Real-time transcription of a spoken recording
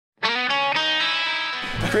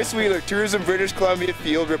Chris Wheeler, Tourism British Columbia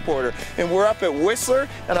field reporter. And we're up at Whistler,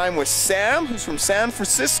 and I'm with Sam, who's from San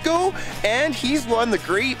Francisco, and he's won the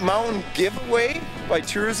Great Mountain Giveaway by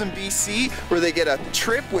Tourism BC, where they get a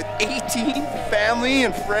trip with 18 family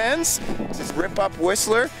and friends to rip up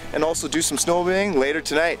Whistler and also do some snowboarding later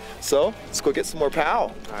tonight. So let's go get some more POW.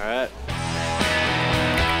 All right.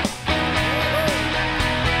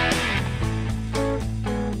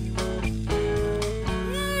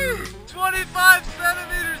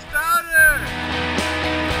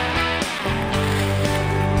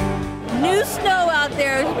 New snow out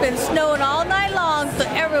there. It's been snowing all night long, so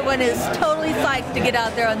everyone is totally psyched to get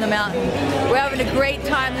out there on the mountain. We're having a great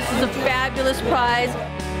time. This is a fabulous prize.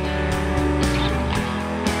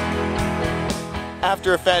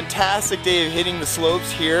 After a fantastic day of hitting the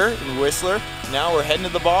slopes here in Whistler, now we're heading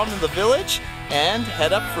to the bottom of the village and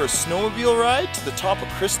head up for a snowmobile ride to the top of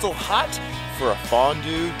Crystal Hut for a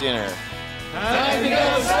fondue dinner. Time to go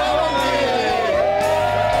snowmobiling!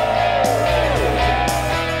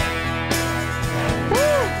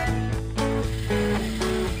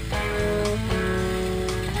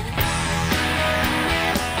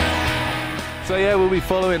 So yeah, we'll be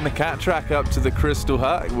following the cat track up to the Crystal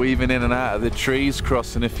Hut, weaving in and out of the trees,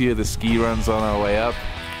 crossing a few of the ski runs on our way up.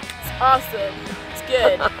 It's awesome. It's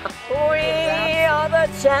good. We are the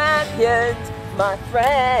champions, my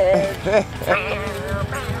friend.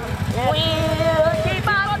 We'll keep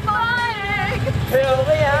on flying till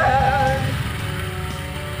the end.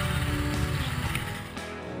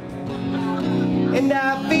 And I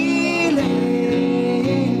feel it.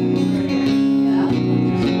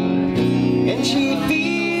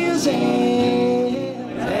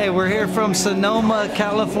 Hey, we're here from Sonoma,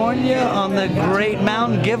 California on the Great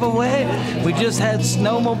Mountain Giveaway. We just had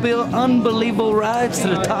snowmobile unbelievable rides to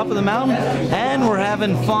the top of the mountain, and we're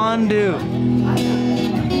having fondue.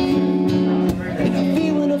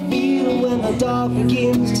 When the dog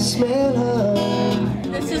begins to smell her.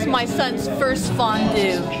 This is my son's first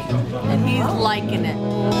fondue, and he's liking it.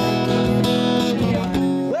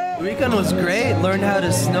 The weekend was great. Learned how to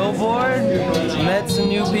snowboard, met some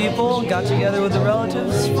new people, got together with the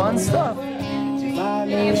relatives. Fun stuff.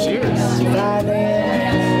 Cheers.